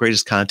the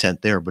greatest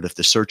content there, but if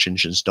the search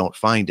engines don't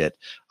find it,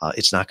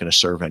 it's not going to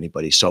serve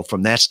anybody. So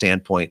from that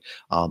standpoint,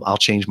 I'll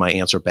change my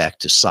answer back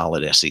to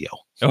solid SEO.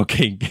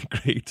 Okay,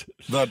 great.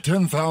 The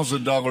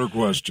 $10,000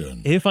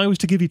 question. If I was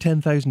to give you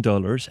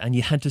 $10,000 and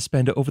you had to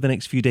spend it over the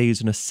next few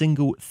days on a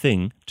single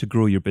thing to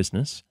grow your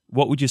business,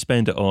 what would you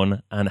spend it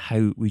on, and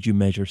how would you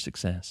measure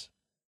success?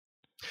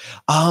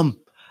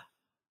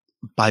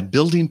 By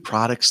building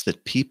products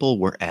that people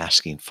were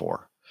asking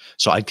for.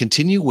 So I'd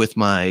continue with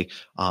my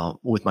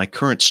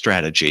current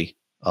strategy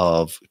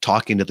of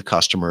talking to the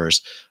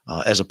customers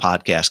as a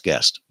podcast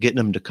guest, getting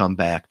them to come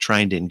back,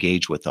 trying to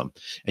engage with them.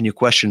 And you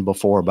questioned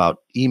before about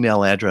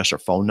email address or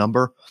phone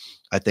number.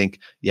 I think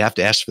you have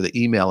to ask for the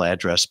email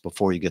address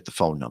before you get the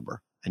phone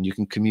number. And you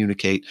can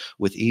communicate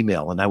with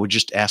email. And I would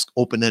just ask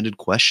open-ended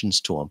questions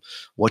to them.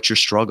 What's your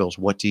struggles?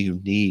 What do you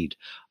need?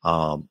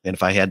 And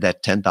if I had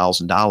that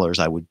 $10,000,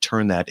 I would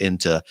turn that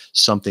into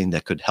something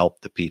that could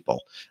help the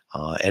people.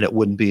 And it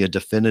wouldn't be a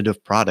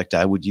definitive product.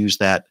 I would use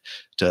that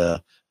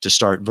to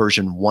start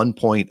version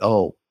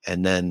 1.0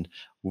 and then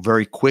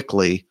very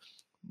quickly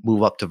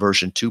move up to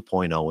version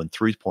 2.0 and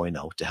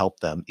 3.0 to help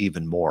them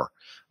even more.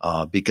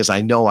 Because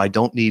I know I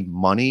don't need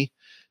money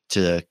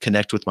to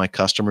connect with my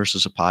customers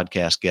as a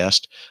podcast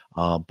guest,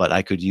 but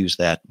I could use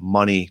that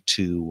money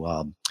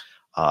to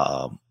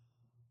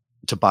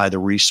buy the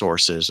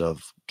resources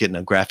of getting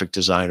a graphic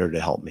designer to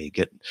help me,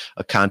 get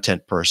a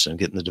content person,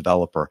 getting the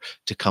developer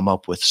to come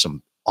up with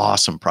some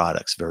awesome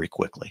products very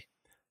quickly.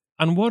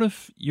 And what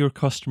if your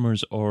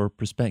customers or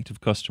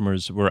prospective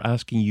customers were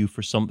asking you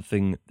for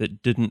something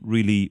that didn't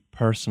really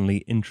personally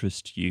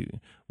interest you?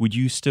 Would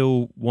you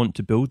still want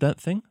to build that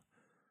thing?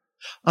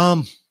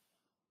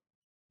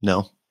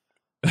 No.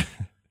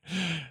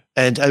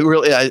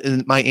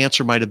 And my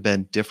answer might have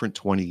been different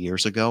 20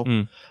 years ago.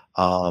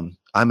 I'm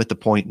at the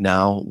point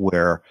now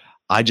where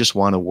I just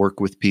want to work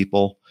with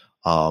people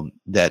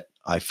that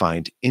I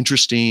find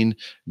interesting,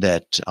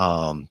 that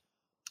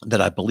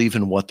I believe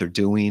in what they're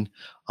doing,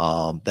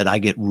 that I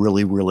get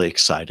really, really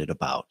excited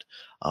about.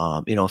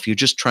 If you're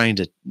just trying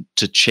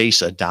to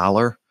chase a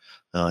dollar,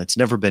 it's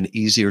never been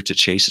easier to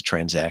chase a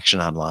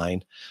transaction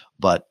online,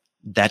 but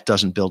that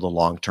doesn't build a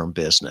long-term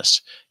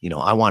business.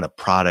 I want a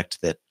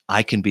product that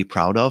I can be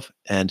proud of.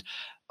 And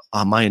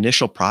on my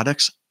initial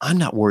products, I'm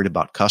not worried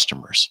about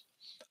customers.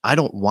 I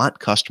don't want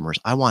customers.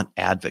 I want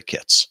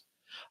advocates.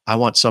 I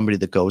want somebody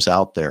that goes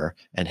out there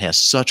and has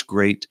such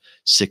great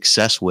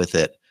success with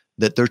it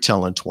that they're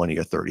telling 20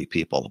 or 30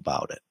 people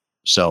about it.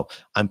 So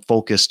I'm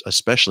focused,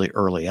 especially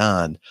early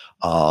on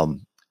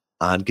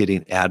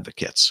getting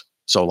advocates.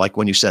 So like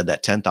when you said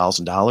that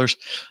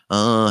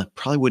 $10,000,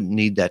 probably wouldn't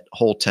need that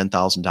whole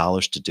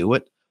 $10,000 to do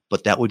it,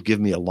 but that would give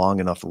me a long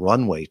enough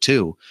runway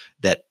too,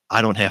 that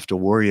I don't have to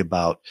worry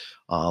about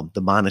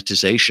the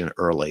monetization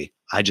early.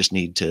 I just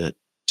need to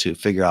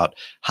figure out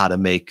how to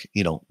make,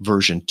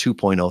 version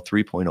 2.0,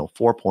 3.0,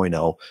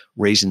 4.0,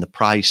 raising the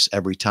price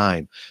every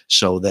time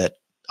so that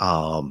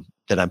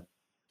that I'm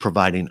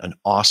providing an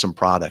awesome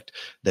product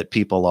that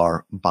people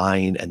are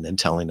buying and then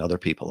telling other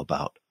people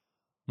about.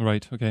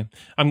 Right. Okay.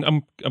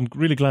 I'm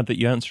really glad that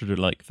you answered it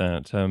like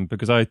that,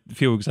 because I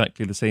feel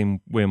exactly the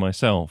same way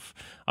myself.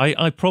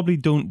 I probably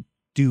don't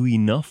do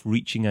enough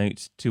reaching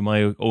out to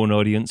my own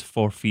audience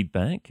for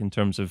feedback in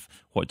terms of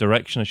what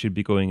direction I should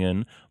be going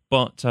in,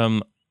 but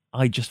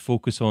I just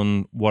focus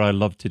on what I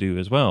love to do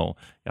as well.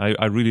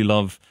 I really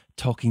love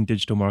talking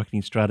digital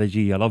marketing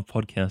strategy. I love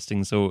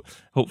podcasting, so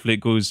hopefully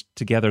it goes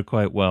together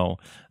quite well.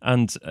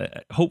 And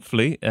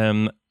hopefully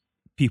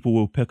people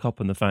will pick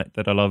up on the fact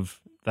that I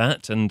love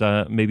that, and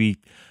maybe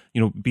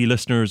be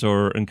listeners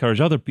or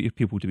encourage other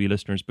people to be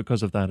listeners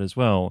because of that as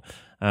well.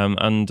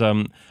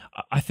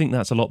 I think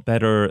that's a lot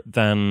better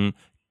than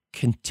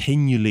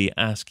continually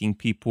asking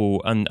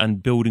people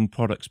and building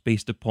products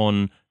based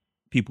upon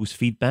people's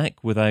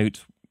feedback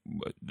without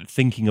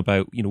thinking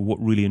about what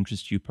really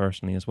interests you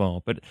personally as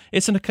well. But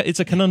it's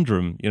a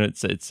conundrum.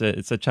 It's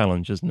a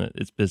challenge, isn't it?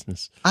 It's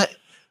business.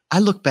 I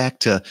look back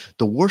to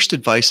the worst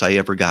advice I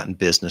ever got in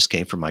business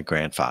came from my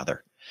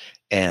grandfather.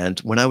 And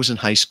when I was in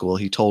high school,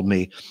 he told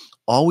me,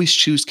 always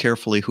choose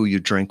carefully who you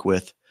drink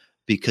with,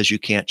 because you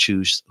can't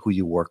choose who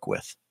you work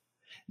with.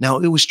 Now,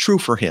 it was true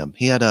for him.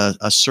 He had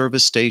a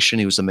service station.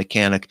 He was a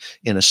mechanic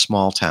in a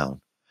small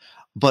town.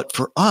 But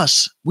for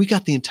us, we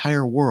got the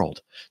entire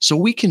world. So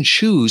we can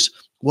choose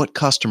what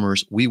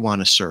customers we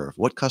want to serve,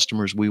 what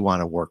customers we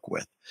want to work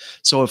with.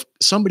 So if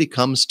somebody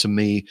comes to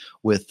me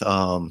with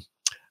a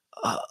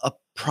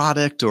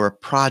product or a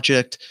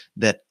project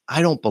that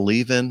I don't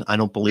believe in, I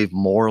don't believe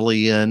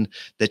morally in,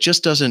 that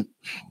just doesn't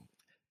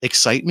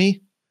excite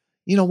me,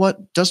 you know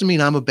what? Doesn't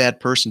mean I'm a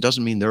bad person,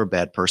 doesn't mean they're a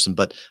bad person,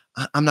 but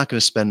I'm not going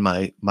to spend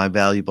my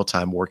valuable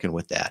time working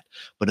with that.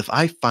 But if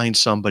I find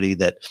somebody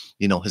that,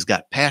 has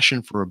got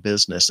passion for a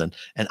business, and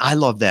I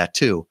love that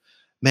too,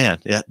 man,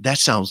 that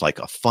sounds like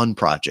a fun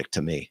project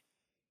to me.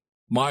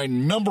 My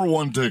number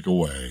one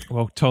takeaway.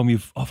 Well, Tom,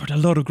 you've offered a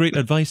lot of great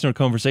advice in our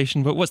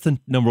conversation, but what's the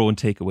number one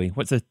takeaway?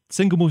 What's the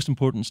single most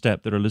important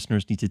step that our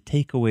listeners need to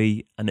take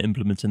away and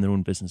implement in their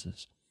own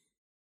businesses?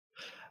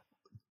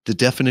 The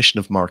definition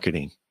of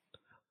marketing.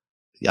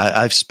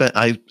 I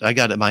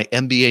got my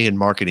MBA in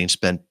marketing,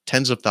 spent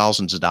tens of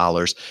thousands of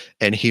dollars,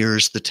 and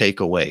here's the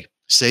takeaway.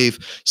 Save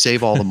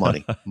all the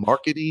money.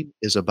 Marketing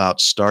is about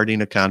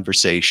starting a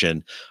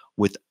conversation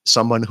with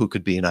someone who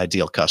could be an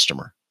ideal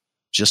customer.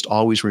 Just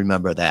always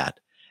remember that,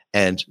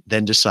 and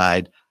then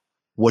decide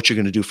what you're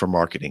going to do for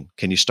marketing.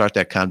 Can you start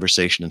that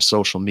conversation in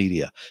social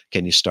media?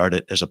 Can you start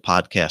it as a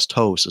podcast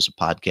host, as a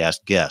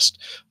podcast guest?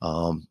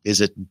 Is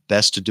it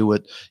best to do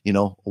it,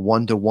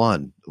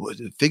 one-to-one?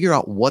 Figure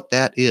out what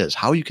that is,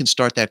 how you can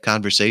start that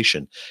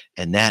conversation,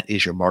 and that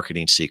is your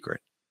marketing secret.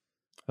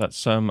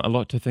 That's a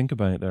lot to think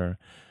about there.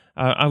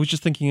 I was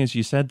just thinking as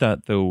you said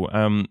that,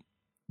 though,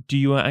 do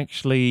you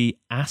actually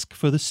ask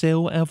for the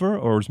sale ever,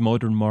 or is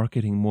modern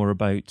marketing more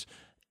about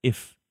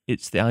if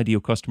it's the ideal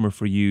customer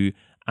for you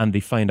and they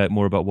find out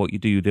more about what you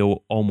do,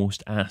 they'll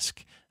almost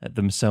ask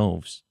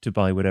themselves to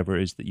buy whatever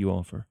it is that you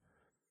offer?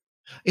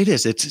 It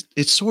is.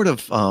 It's sort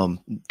of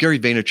Gary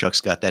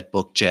Vaynerchuk's got that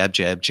book, Jab,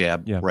 Jab,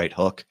 Jab, Yeah. Right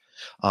Hook.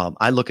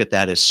 I look at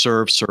that as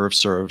serve, serve,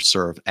 serve,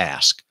 serve,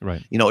 ask.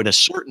 Right. At a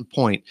certain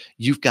point,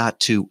 you've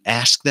got to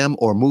ask them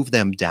or move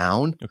them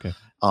down, Okay.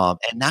 and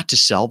not to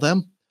sell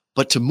them,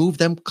 but to move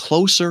them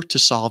closer to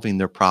solving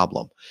their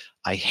problem.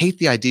 I hate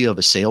the idea of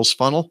a sales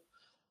funnel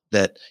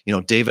that,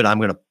 David, I'm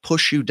going to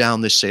push you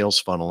down this sales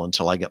funnel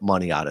until I get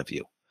money out of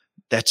you.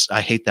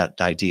 I hate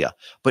that idea.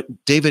 But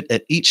David,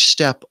 at each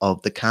step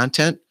of the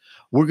content,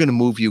 we're going to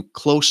move you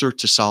closer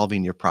to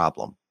solving your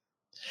problem.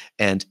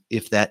 And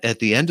if that, at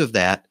the end of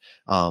that,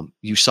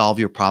 you solve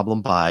your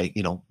problem by,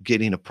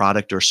 getting a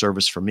product or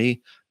service from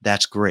me,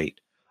 that's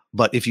great.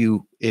 But if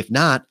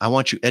not, I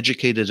want you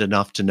educated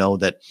enough to know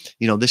that,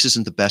 this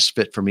isn't the best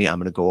fit for me. I'm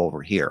going to go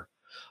over here.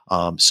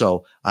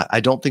 So I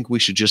don't think we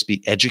should just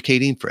be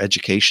educating for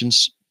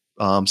education's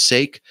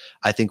sake.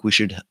 I think we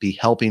should be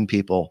helping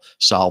people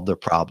solve their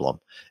problem.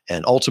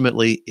 And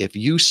ultimately, if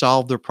you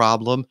solve their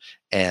problem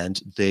and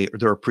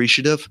they're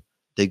appreciative,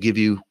 they give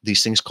you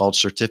these things called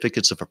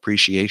certificates of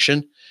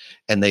appreciation,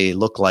 and they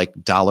look like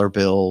dollar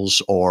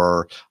bills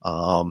or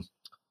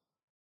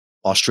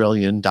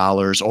Australian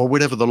dollars or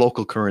whatever the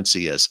local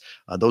currency is.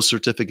 Those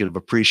certificate of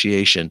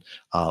appreciation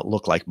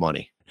look like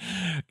money.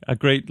 A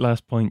great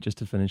last point just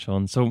to finish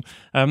on. So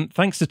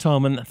thanks to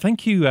Tom, and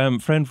thank you,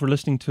 friend, for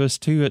listening to us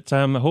too at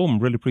home.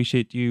 Really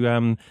appreciate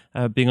you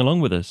being along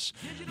with us.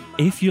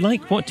 If you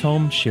like what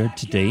Tom shared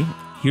today,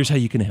 here's how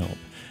you can help.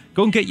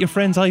 Go and get your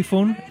friend's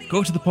iPhone,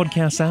 go to the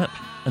podcast app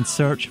and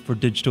search for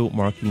Digital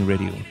Marketing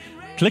Radio.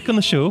 Click on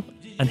the show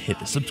and hit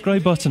the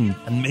subscribe button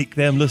and make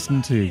them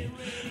listen too.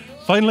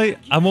 Finally,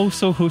 I'm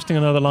also hosting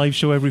another live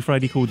show every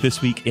Friday called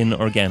This Week in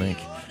Organic.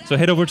 So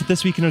head over to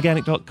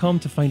thisweekinorganic.com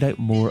to find out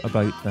more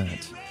about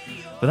that.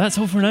 But that's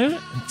all for now.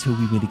 Until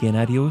we meet again,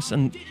 adios.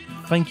 And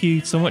thank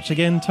you so much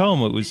again,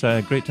 Tom. It was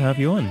great to have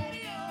you on.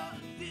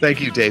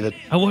 Thank you, David.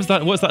 And what's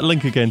that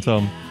link again,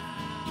 Tom?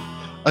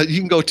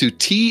 You can go to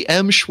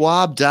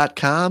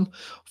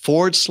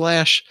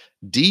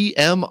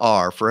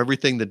tmschwab.com/DMR for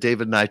everything that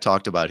David and I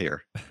talked about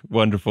here.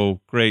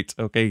 Wonderful. Great.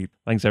 Okay.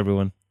 Thanks,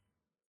 everyone.